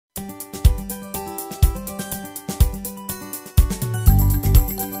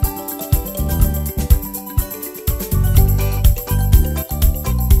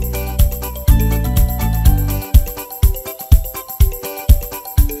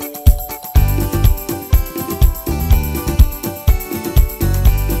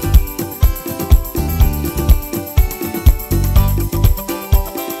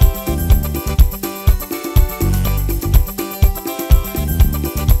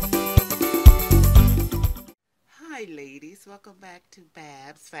ladies, welcome back to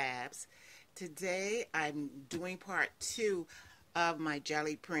Babs Fabs. Today I'm doing part 2 of my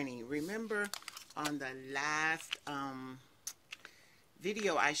jelly printing. Remember on the last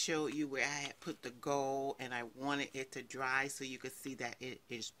video I showed you where I had put the gold and I wanted it to dry so you could see that it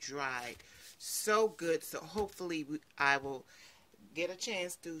is dried so good. So hopefully I will get a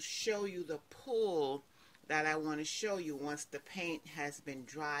chance to show you the pull that I want to show you once the paint has been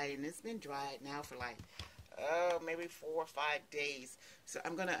dried, and it's been dried now for like maybe 4 or 5 days. So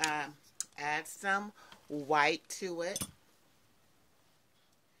I'm gonna add some white to it.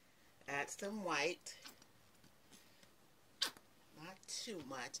 Add some white, not too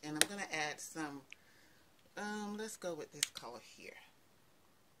much, and I'm gonna add some. Let's go with this color here.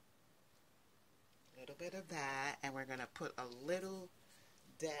 A little bit of that, and we're gonna put a little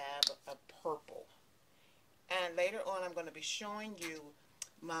dab of purple. And later on, I'm going to be showing you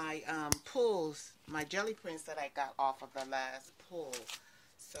my pulls, my jelly prints that I got off of the last pull.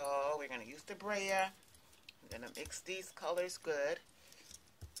 So we're going to use the brayer. I'm going to mix these colors good.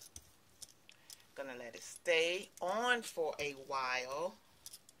 Going to let it stay on for a while.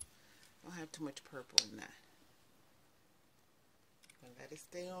 Don't have too much purple in that. Going to let it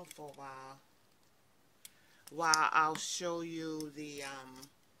stay on for a while I'll show you the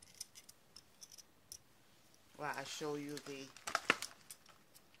I show you the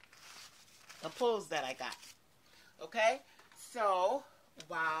pulls that I got. Okay, so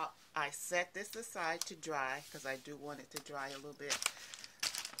while I set this aside to dry, because I do want it to dry a little bit,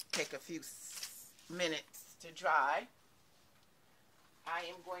 take a few minutes to dry, I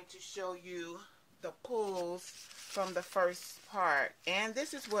am going to show you the pulls from the first part, and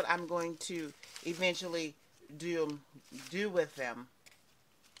this is what I'm going to eventually do with them.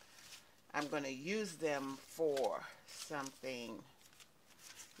 I'm going to use them for something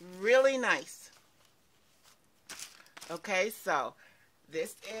really nice. Okay, so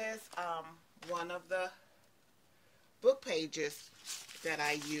this is one of the book pages that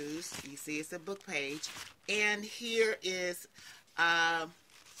I use. You see it's a book page. And here is how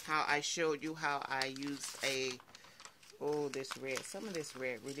I showed you how I used this red. Some of this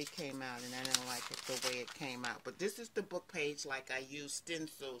red really came out, and I didn't like it the way it came out. But this is the book page, like I used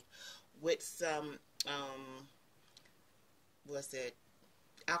stencils with some,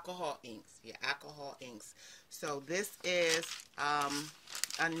 alcohol inks. Yeah, alcohol inks. So this is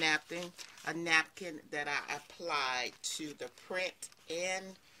a napkin that I applied to the print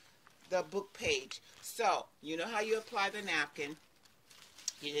and the book page. So, you know how you apply the napkin?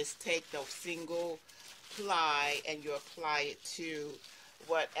 You just take the single ply and you apply it to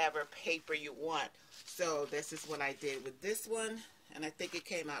whatever paper you want. So this is what I did with this one. And I think it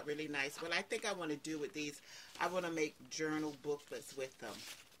came out really nice. What I think I want to do with these, I want to make journal booklets with them.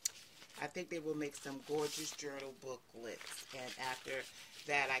 I think they will make some gorgeous journal booklets. And after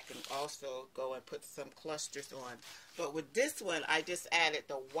that, I can also go and put some clusters on. But with this one, I just added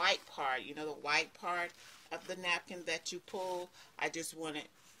the white part. You know, the white part of the napkin that you pull. I just wanted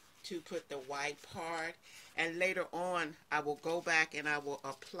to put the white part. And later on, I will go back and I will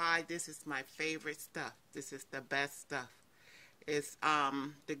apply. This is my favorite stuff. This is the best stuff. It's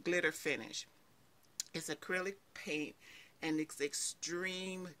the glitter finish. It's acrylic paint and it's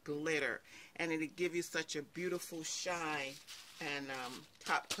extreme glitter, and it'll give you such a beautiful shine and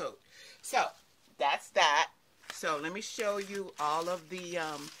top coat. So that's that. So let me show you all of the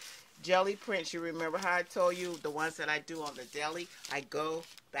jelly prints. You remember how I told you the ones that I do on the deli? I go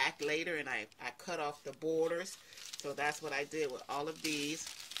back later and I cut off the borders. So that's what I did with all of these.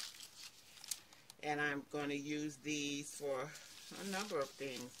 And I'm going to use these for a number of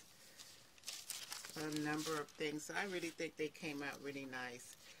things. So I really think they came out really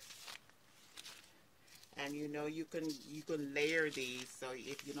nice. And you know, you can layer these. So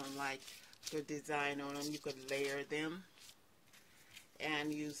if you don't like the design on them, you could layer them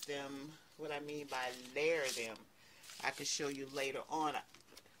and use them. What I mean by layer them, I could show you later on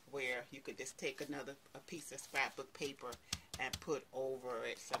where you could just take a piece of scrapbook paper and put over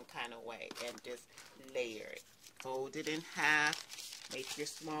it some kind of way and just layer it. Fold it in half, make your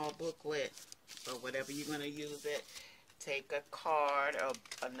small booklet or whatever you're going to use it. Take a card or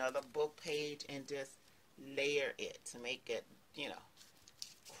another book page and just layer it to make it, you know,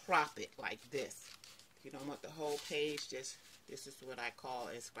 crop it like this. If you don't want the whole page, this is what I call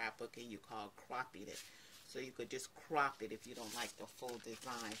in scrapbooking, you call cropping it. So you could just crop it if you don't like the full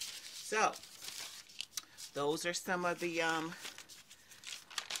design. So those are some of the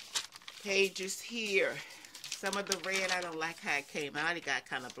pages here. Some of the red, I don't like how it came out. It got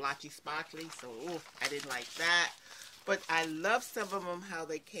kind of blotchy, sparkly, so I didn't like that. But I love some of them how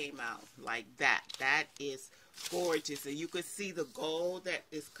they came out like that. That is gorgeous. And you could see the gold that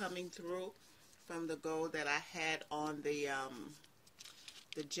is coming through from the gold that I had on the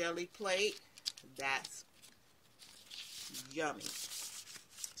jelly plate. That's yummy.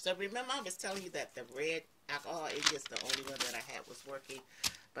 So remember, I was telling you that the red alcohol ink is the only one that I had was working.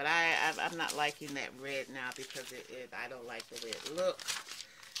 But I'm not liking that red now because I don't like the way it looks.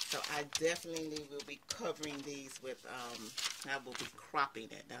 So I definitely will be covering these with, I will be cropping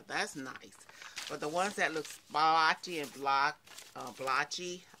it. Now that's nice. But the ones that look splotchy and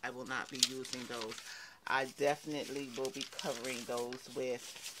blotchy, I will not be using those. I definitely will be covering those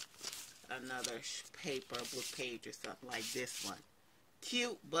with another paper, book page or something like this one.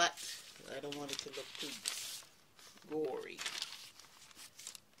 Cute, but I don't want it to look too gory.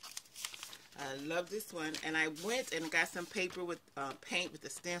 I love this one, and I went and got some paper with paint with the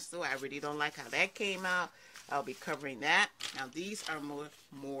stencil. I really don't like how that came out. I'll be covering that. Now these are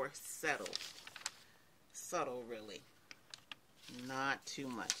more subtle really, not too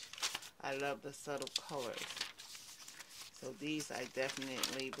much. I love the subtle colors. So these I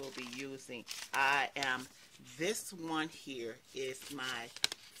definitely will be using. This one here is my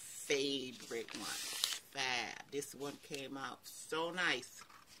favorite one. Fab. This one came out so nice.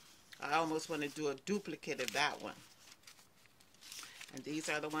 I almost want to do a duplicate of that one. And these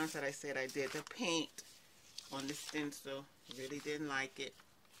are the ones that I said I did the paint on the stencil. Really didn't like it.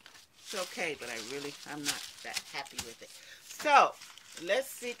 It's okay, but I'm not that happy with it. So, let's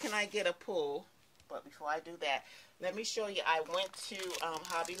see, can I get a pull? But before I do that, let me show you. I went to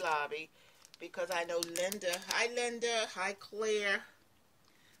Hobby Lobby because I know Linda. Hi, Linda. Hi, Claire.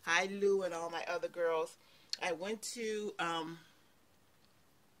 Hi, Lou, and all my other girls. I went to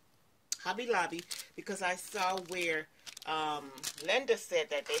Hobby Lobby because I saw where Linda said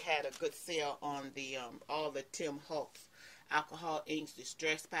that they had a good sale on the all the Tim Holtz alcohol inks,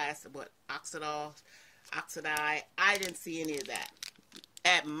 Distress Pass, oxidized. I didn't see any of that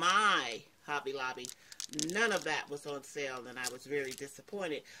at my Hobby Lobby. None of that was on sale, and I was very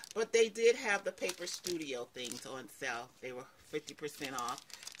disappointed. But they did have the Paper Studio things on sale. They were 50% off.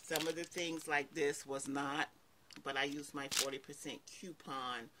 Some of the things like this was not, but I used my 40%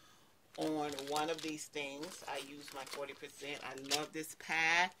 coupon on one of these things. I used my 40%. I love this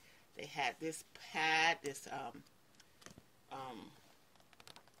pad. They had this pad, this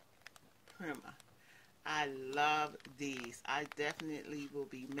primer. I love these. I definitely will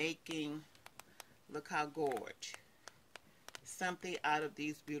be making, look how gorgeous, something out of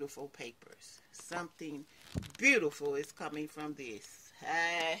these beautiful papers. Something beautiful is coming from this.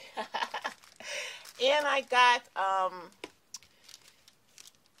 And I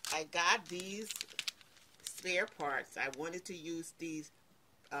got these spare parts. I wanted to use these.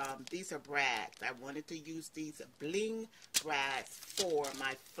 These are brads. I wanted to use these bling brads for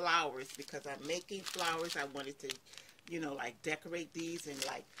my flowers because I'm making flowers. I wanted to, like decorate these and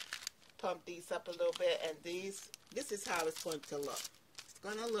like pump these up a little bit. And this is how it's going to look. It's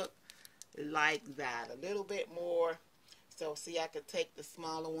going to look like that, a little bit more. So see, I could take the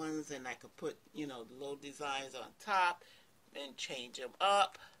smaller ones and I could put, the little designs on top and change them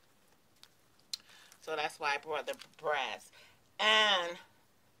up. So that's why I brought the brads. And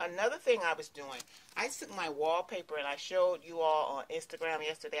another thing I was doing, I took my wallpaper and I showed you all on Instagram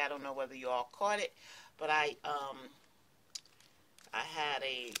yesterday. I don't know whether you all caught it, but I had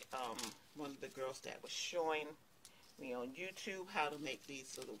one of the girls that was showing me on YouTube how to make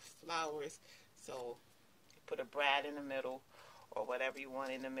these little flowers. So you put a brad in the middle or whatever you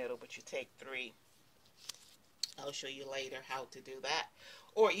want in the middle, but you take 3. I'll show you later how to do that.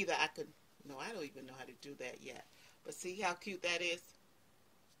 Or either I could, no, I don't even know how to do that yet. But see how cute that is?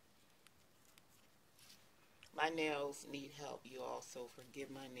 My nails need help, you all, so forgive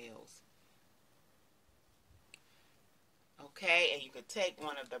my nails. Okay, and you could take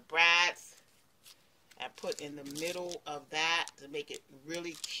one of the brads and put in the middle of that to make it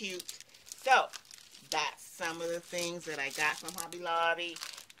really cute. So, that's some of the things that I got from Hobby Lobby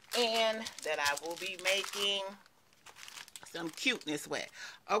and that I will be making some cuteness with.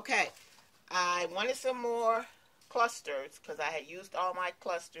 Okay, I wanted some more clusters because I had used all my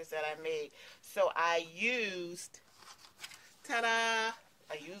clusters that I made. So I used, ta-da,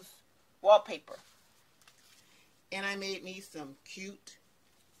 I used wallpaper. And I made me some cute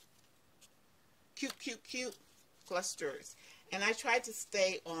clusters. And I tried to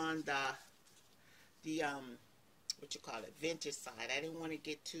stay on the what you call it, vintage side. I didn't want to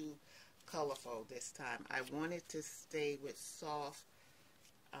get too colorful this time. I wanted to stay with soft,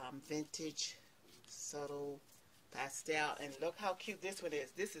 vintage, subtle pastel. And look how cute this one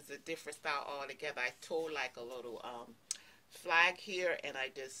is. This is a different style altogether. I told like a little flag here, and I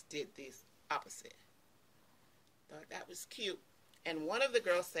just did this opposite. Thought that was cute. And one of the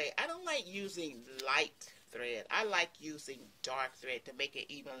girls say, I don't like using light thread. I like using dark thread to make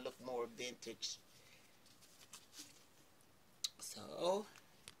it even look more vintage. So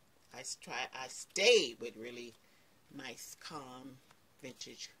I stayed with really nice, calm,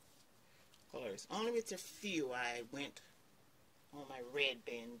 vintage colors. Only with a few I went on my red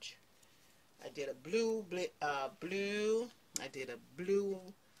binge. I did a blue. I did a blue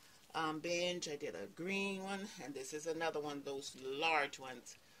binge. I did a green one, and this is another one of those large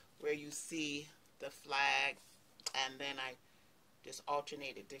ones where you see the flag, and then I just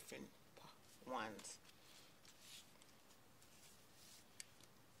alternated different ones.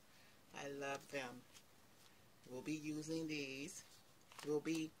 I love them. We'll be using these. We'll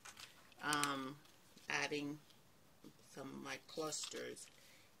be adding some of my clusters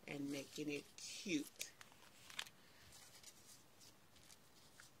and making it cute.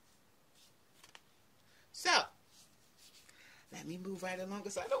 So, let me move right along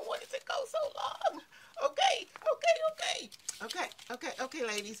because I don't want it to go so long. Okay,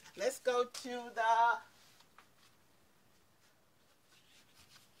 ladies. Let's go to the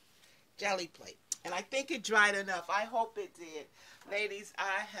jelly plate. And I think it dried enough. I hope it did. Ladies,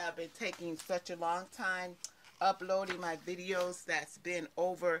 I have been taking such a long time uploading my videos. That's been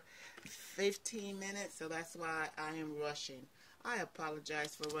over 15 minutes, so that's why I am rushing. I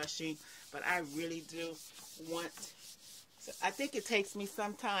apologize for rushing, but I really do want, so I think it takes me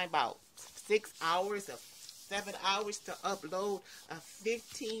sometime about 6 hours or 7 hours to upload a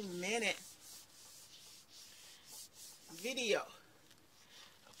 15-minute video.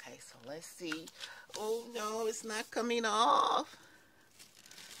 Okay, so let's see. Oh no, it's not coming off.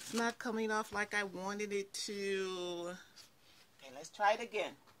 It's not coming off like I wanted it to. Okay, let's try it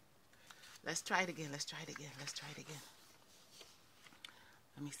again. Let's try it again.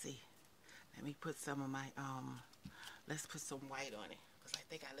 Let me see. Let me put some of my, let's put some white on it. Because I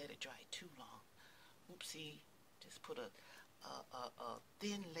think I let it dry too long. Oopsie. Just put a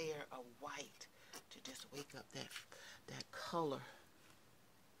thin layer of white to just wake up that color.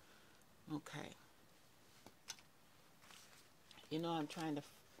 Okay. You know, I'm trying to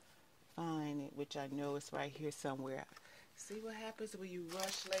find it, which I know is right here somewhere. See what happens when you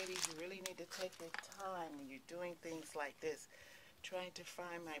rush, ladies? You really need to take your time when you're doing things like this. Trying to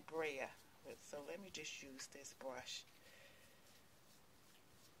find my brayer. So let me just use this brush.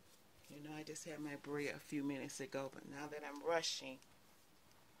 You know, I just had my brayer a few minutes ago, but now that I'm rushing.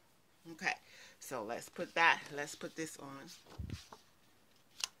 Okay, so let's put this on.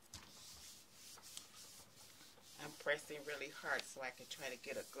 I'm pressing really hard so I can try to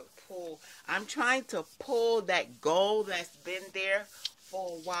get a good pull. I'm trying to pull that gold that's been there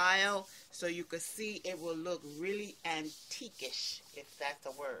for a while so you can see it will look really antiquish, if that's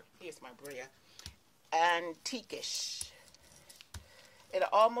a word. Here's my brayer. Antiquish. It'll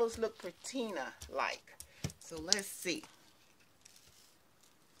almost look patina-like. So let's see.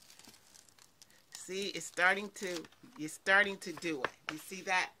 See, you're starting to do it. You see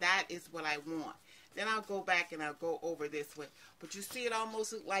that? That is what I want. Then I'll go back and I'll go over this way. But you see it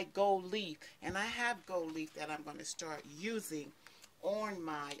almost look like gold leaf. And I have gold leaf that I'm going to start using on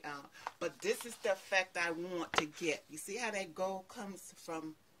my, but this is the effect I want to get. You see how that gold comes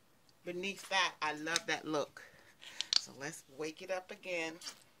from beneath that? I love that look. So let's wake it up again.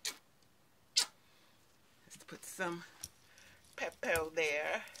 Let's put some pepper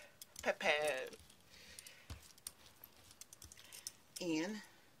there. Pepper. And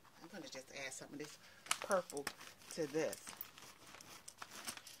I'm going to just add some of this purple to this.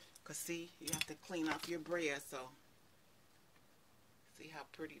 Because see, you have to clean off your brayer, so see how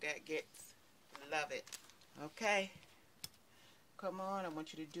pretty that gets. Love it. Okay. Come on, I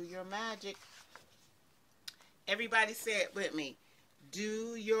want you to do your magic. Everybody say it with me.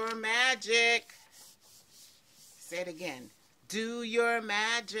 Do your magic. Say it again. Do your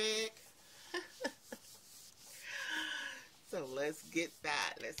magic. So let's get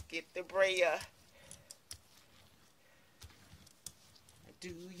that. Let's get the brayer.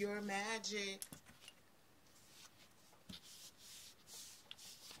 Do your magic.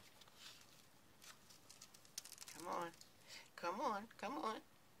 Come on. Come on. Come on.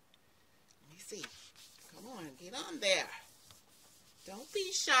 Let me see. Come on. Get on there. Don't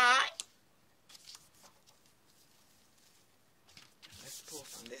be shy. Let's pull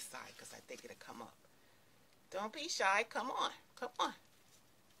from this side because I think it'll come up. Don't be shy. Come on. Come on.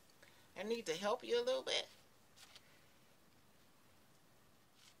 I need to help you a little bit.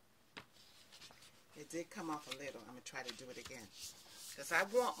 It did come off a little. I'm going to try to do it again. Because I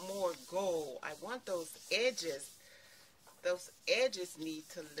want more gold. I want those edges. Those edges need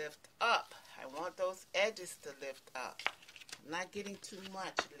to lift up. I want those edges to lift up. I'm not getting too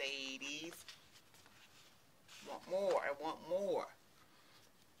much, ladies. I want more. I want more.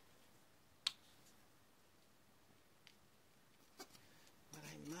 What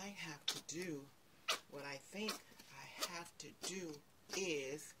I might have to do, what I think I have to do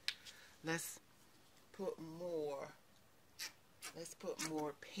is, let's put more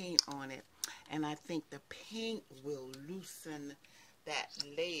paint on it. And I think the paint will loosen that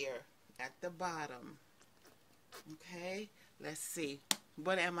layer at the bottom. Okay, let's see.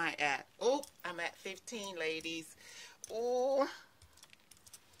 What am I at? Oh, I'm at 15, ladies. Oh,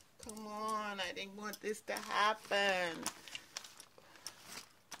 come on. I didn't want this to happen.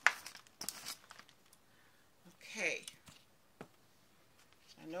 Okay.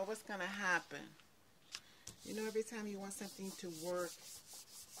 I know what's going to happen. You know, every time you want something to work,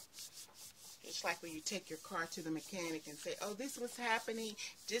 it's like when you take your car to the mechanic and say, oh, this was happening,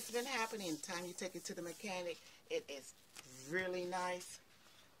 just been happening. And the time you take it to the mechanic, it is really nice.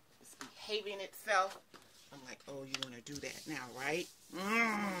 It's behaving itself. I'm like, oh, you want to do that now, right?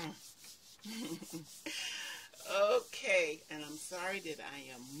 Okay, and I'm sorry that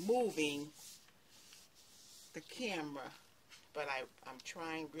I am moving the camera, but I'm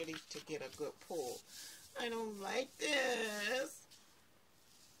trying really to get a good pull. I don't like this.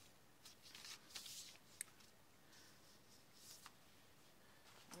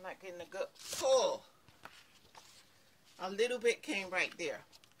 I'm not getting a good pull. A little bit came right there.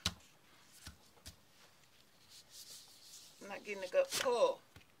 I'm not getting a good pull.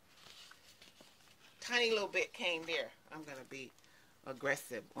 Tiny little bit came there. I'm going to be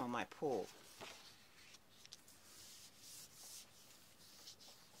aggressive on my pull.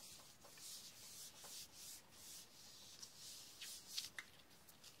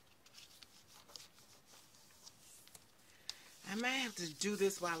 I might have to do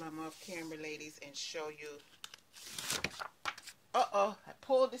this while I'm off camera, ladies, and show you. Uh-oh, I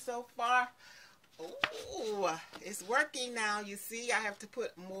pulled it so far. Oh, it's working now. You see, I have to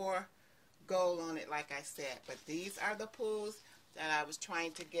put more gold on it, like I said. But these are the pulls that I was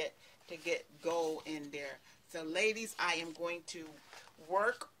trying to get gold in there. So, ladies, I am going to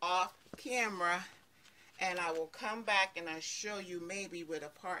work off camera, and I will come back and I'll show you maybe with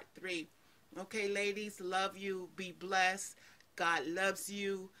a part 3. Okay, ladies, love you. Be blessed. God loves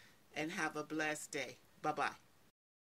you, and have a blessed day. Bye-bye.